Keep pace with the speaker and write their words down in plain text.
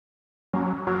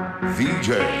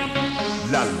DJ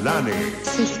Lalane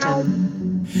System.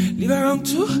 Live around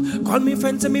too. Call me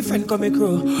friend, say me friend come me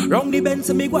crew. Round the bend,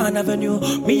 say me go on avenue.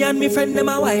 Me and me friend them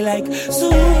a why like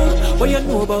so. What you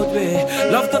know about me?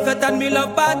 Love to fet and me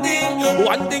love party.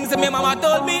 One thing say me mama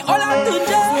told me, all I do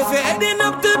just if you're heading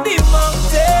up to the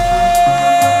mountains,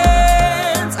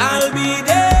 I'll be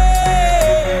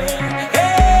there.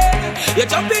 Hey, you're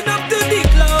jumping up to the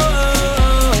clouds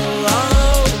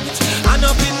and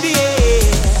up in the air,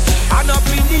 and up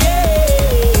in the air.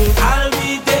 I'll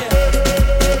be there.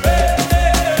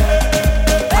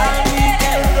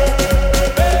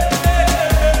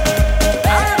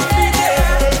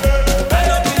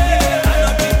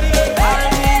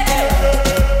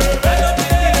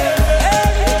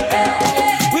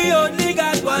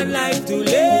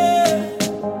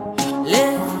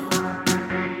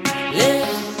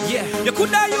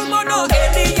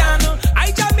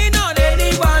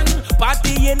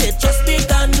 It just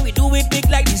begun. We do it big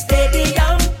like the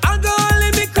stadium. Alcohol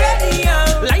in me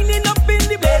cranium, lining up in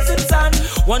the blazing sun.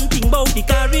 One thing about the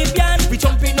Caribbean, we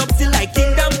jumping up till like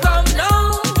kingdom come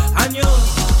now. And you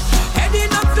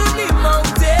heading up to the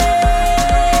mountain,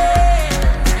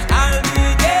 I'll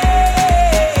be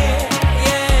there.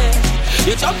 Yeah,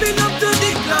 you're jumping up to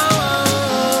the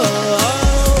clouds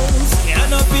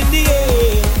and up in the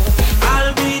air.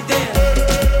 I'll be there.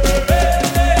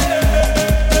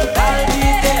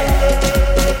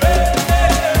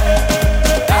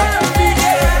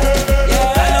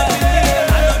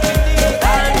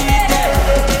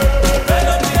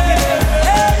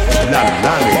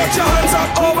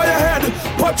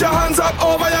 Put your hands up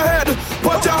over your head.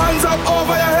 Put your hands up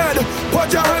over your head.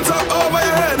 Put your hands up over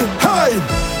your head. Hey!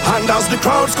 And as the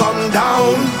crowds come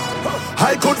down,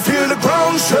 I could feel the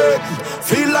ground shake.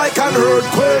 Feel like an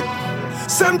earthquake.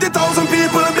 70,000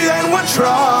 people behind one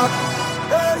truck,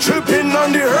 tripping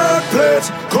on the earth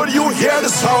plate. Could you hear the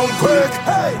sound quick?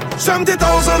 70,000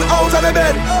 out of the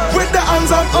bed with the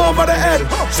hands up over the head.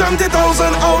 70,000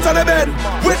 out of the bed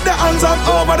with the hands up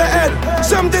over the head.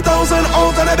 70,000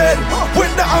 out of the bed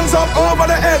with the hands up over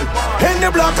the head. In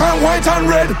the black and white and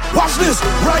red. Watch this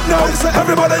right now. I say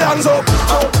everybody hands up.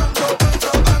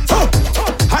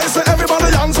 I say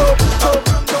everybody hands up.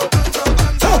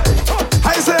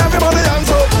 I say everybody hands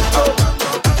up.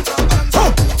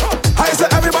 I say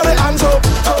everybody hands up.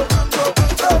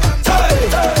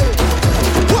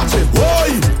 Watch it, boy.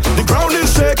 The ground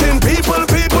is shaking. People,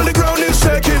 the ground is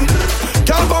shaking.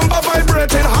 Girl bumper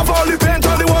vibrating. Have all the paint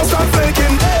on the walls start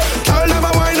flaking. Girl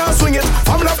never whine and swing it.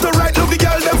 From left to right, look the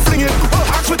girl them fling it.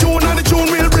 Ask for tune and the tune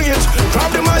will bring it.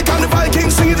 Grab the mic and the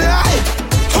Vikings sing it.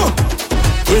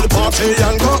 We'll party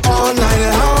and go all night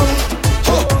long.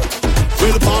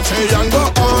 We'll party and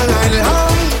go all night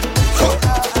long.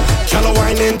 Girl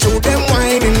whining to them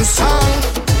whining song.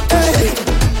 Hey,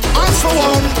 as for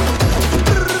one.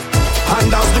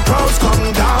 And as the crowds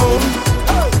come down,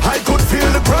 I could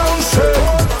feel the ground shake.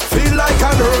 Feel like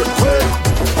an earthquake.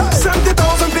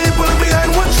 70,000 people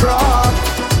behind one truck,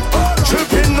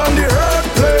 tripping on the earth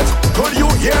plate. Could you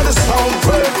hear the sound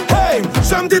quick? Hey,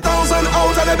 70,000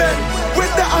 out of the bed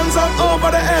with the hands up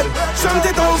over the head.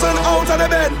 70,000 out of the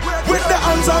bed with the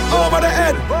hands up over the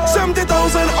head. 70,000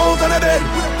 out of the bed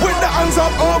with the hands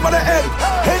up over the head.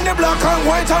 In the black and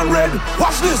white and red.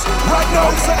 Watch this right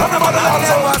now. Everybody hands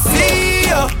up. I never see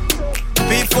you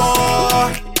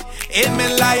before in my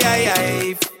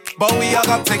life, but we all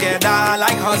got together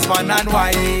like husband and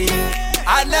wife.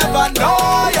 I never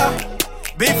know you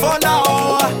before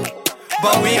now,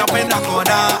 but we up in the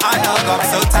corner and I got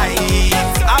so tight.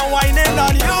 I'm whining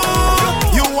on you,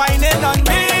 you whining on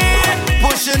me,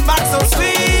 pushing back so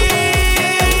sweet.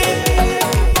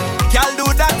 Girl, do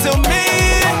that to me,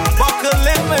 buckle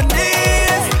in my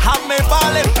knees, have me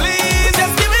falling, please.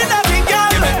 Just give me that thing,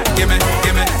 girl. Give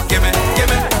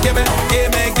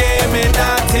me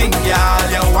that thing, girl.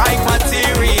 Your white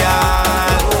material.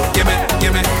 Give me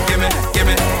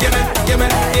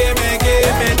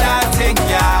that thing,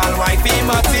 girl. Wifey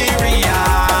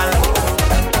material.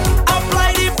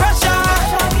 Apply the pressure.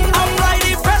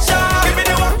 Give me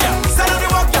the work, yeah. Settle the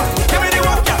work, yeah. Give me the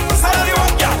work, yeah. Settle the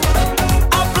work, yeah.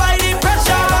 Apply the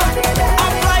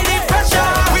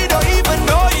pressure. We don't even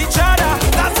know each other.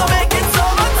 That's what make it so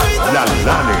much sweeter.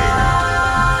 Lalane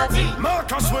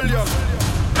Marcus Williams.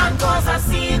 And cause a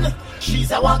scene.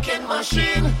 She's a walking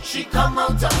machine. She come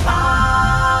out to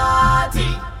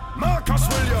party. Marcus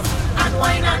Williams. And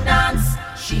wine and dance.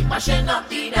 She mashing up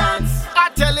the dance.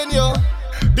 I'm telling you,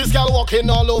 this girl walking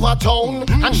all over town,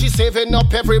 and she's saving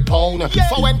up every pound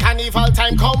for when carnival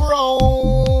time come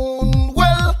round.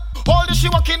 Well, all this she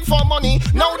working for money.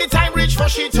 Now the time reach for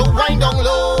she to wind down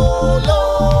low.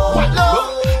 What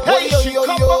low? Hey,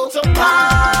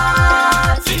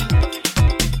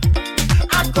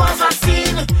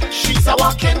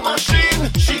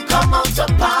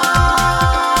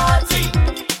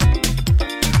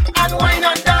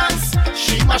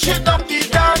 mash it up the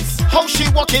dance. How she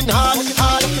walking hard,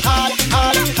 hard, hard,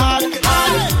 hard, hard,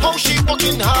 hard. How she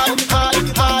walking hard, hard,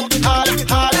 hard, hard,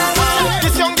 hard, hard.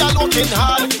 This young girl walking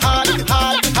hard, hard,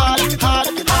 hard, hard,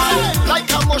 hard, hard.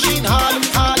 Like a machine, hard,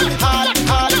 hard, hard,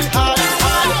 hard, hard,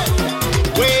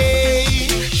 hard. Way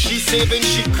she saving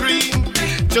she cream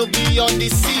to be on the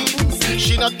scene.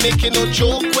 She not making no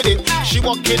joke with it. She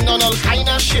walking on all kind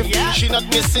of shift. She not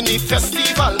missing the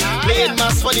festival, playing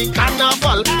mass for the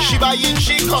carnival. She buying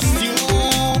she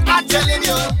costume. I'm telling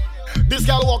you, this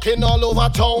girl walking all over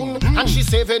town, and she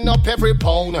saving up every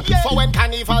pound for when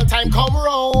carnival time come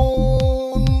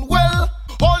round. Well,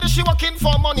 all this she working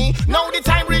for money. Now the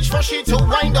time reach for she to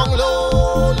wind down low,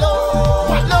 low,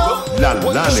 low.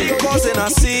 Lalane. She causing a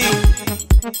scene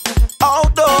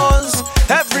outdoors,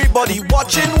 everybody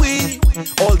watching we,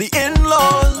 all the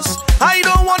in-laws. I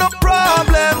don't want no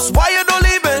problems, why you don't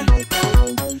leave it?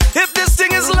 If this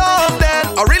thing is love, then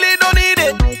I really don't need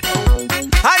it.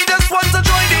 I just want to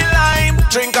join the line,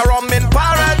 drink a rum in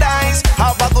paradise,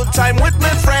 have a good time with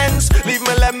my friends, leave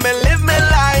me, let me live my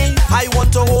life. I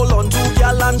want to hold on to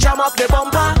girl and jam up the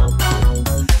bumper.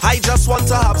 I just want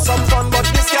to have some fun, but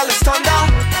this girl is thunder.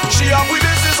 She have we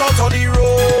business out on the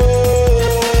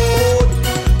road.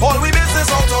 All we business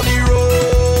out on the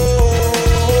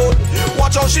road.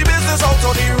 Watch out, she business out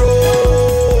on the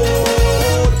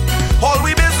road. All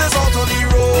we business out on the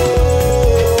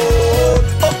road.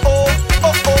 Oh oh,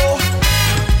 oh oh.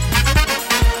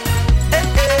 Eh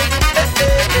eh, eh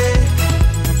eh eh.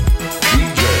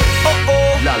 DJ Oh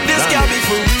oh, Lalane. this can't be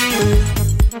for real.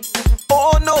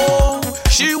 Oh no,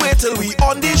 she wait till we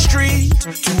on the street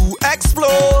to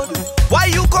explode. Why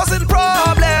you causing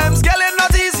problems? Girl, it's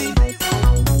not easy.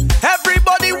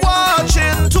 Everybody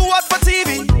watching, too hot for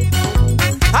TV.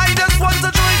 I just want to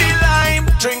join the line,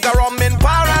 drink a rum in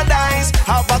paradise,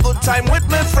 have a good time with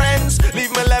my friends,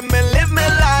 leave me, let me live my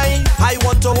life. I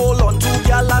want to hold on to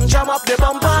girl and jam up the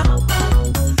bumper.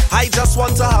 I just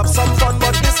want to have some fun,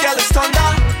 but this girl is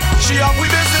thunder. She have we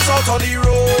business out on the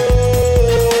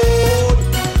road.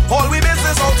 All we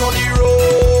business out on the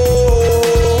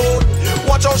road.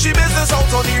 Watch out, she business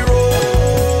out on the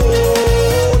road.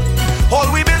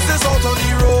 All we business out on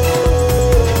the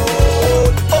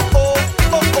road. Oh oh,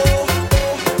 oh oh.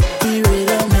 The way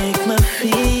that make me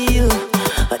feel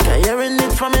like I hearing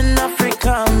it from in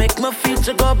Africa. Make me feel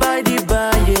to go by the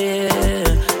bar, yeah.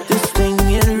 This thing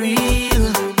ain't real.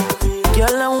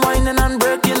 Girl, I'm whining and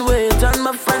breaking weight, and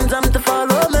my friends I'm to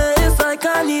follow me. It's like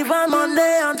carnival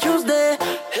Monday and Tuesday.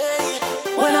 Hey,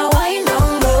 when I wind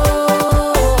down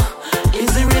low,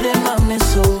 is the rhythm of me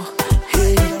so.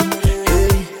 Hey,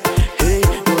 hey, hey,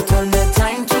 don't tell me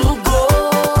time to go.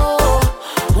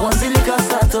 Once the liquor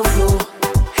start to flow.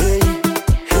 Hey,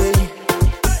 hey,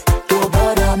 don't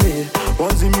bother me.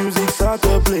 Once the music start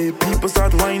to play, people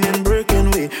start whining, breaking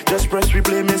way. Just press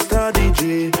replay, Mr.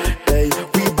 DJ. Hey,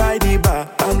 we by the bar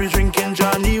and we drinking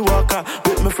Johnny Walker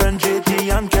with my friend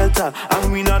JT and Kelta,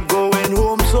 and we not going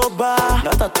home sober.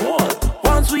 Not at all.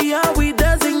 Once we are, we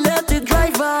designated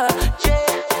driver. Yeah.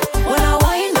 When I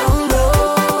wind down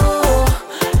low,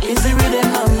 is the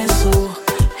rhythm of me so.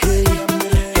 Hey,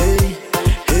 hey,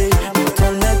 hey, don't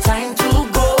tell me time to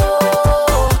go.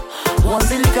 Once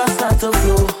the liquor start to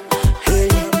flow. Hey,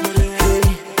 hey,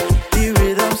 the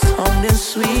rhythm sounding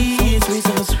sweet, sweet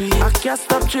and sweet. I can't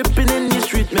stop tripping in the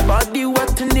street. My body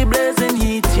wet in the blazing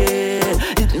heat,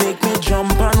 yeah. It make me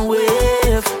jump and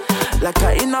wave. Like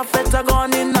I in a fete,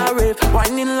 gone in a rave.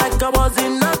 Whining like I was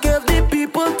in a cave. The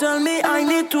people tell me I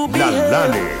need to be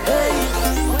Lalane.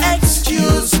 hey.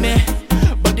 Excuse me,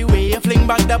 but the way you fling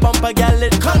back the bumper, girl,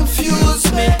 it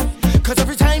confuse me. Cause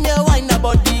every time you whine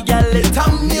about the girl, it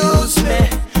amuse me.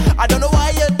 I don't know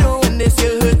why you're doing this,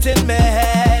 you're hurting me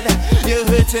head. You're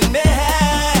hurting me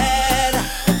head.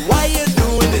 Why you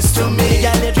doing this to me?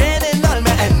 Girl, you're draining all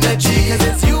my energy. Cause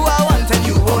it's you I want and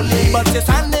you only. But you're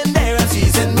standing there and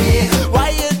teasing me. Why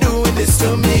you doing this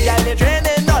to me? Girl, you're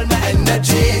draining all my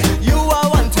energy. You I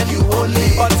want and you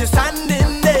only. But you're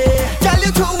standing there. Girl,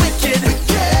 you're too wicked.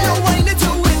 You're whining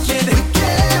too wicked.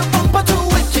 Your bumper too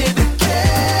wicked.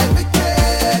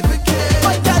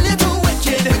 But girl, you're too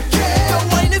wicked. You're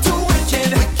whining too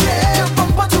wicked. Your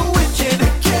bumper too wicked.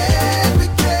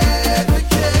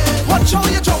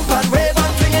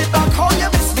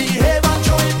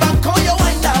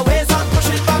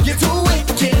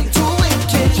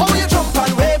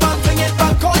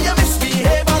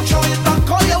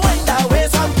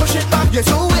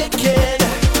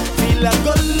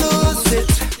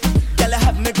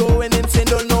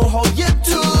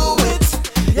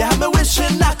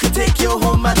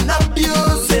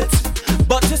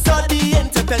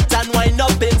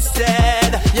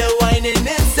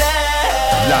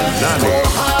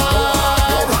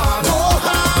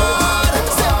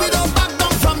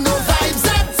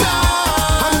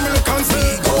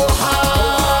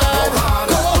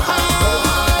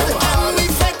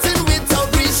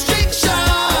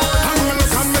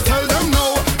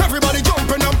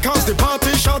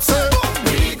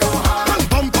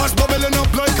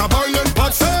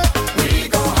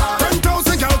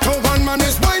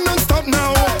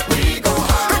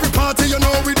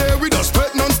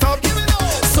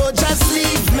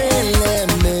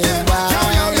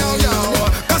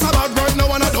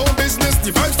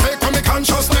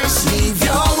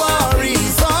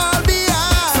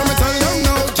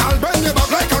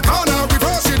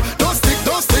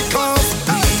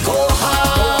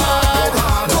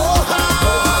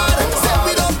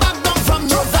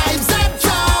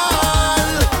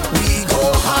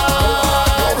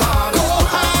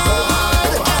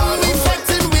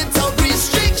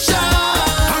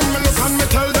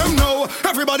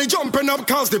 Everybody jumping up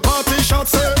cause the party shot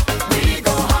say we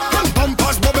go hard. And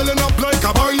bumpers bubbling up like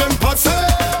a boiling pot say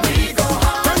we go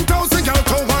hard. 10,000 girls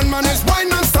to one man is wine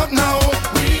non-stop now.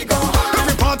 We go hard.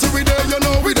 Every party we there, you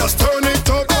know we just turn it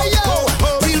up. Hey yo,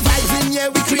 real vibes in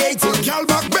here we creating. Girl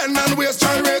back bend and waist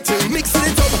gyrating. Mixing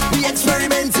it up, we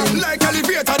experimenting. Like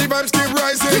elevator, the vibes keep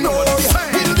rising. You know what I'm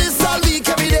saying? We do this all week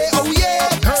every day, oh yeah.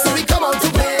 So we come out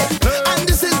to play, and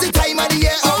this is the time of the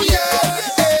year, oh yeah.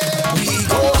 We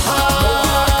go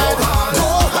hard, go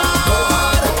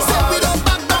hard. Say we don't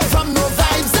back down from no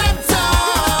vibes at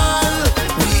all.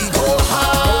 We go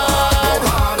hard,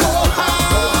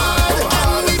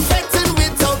 and we fetting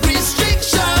without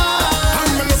restriction.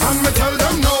 And me tell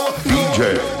them no. DJ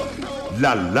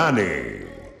Lalane.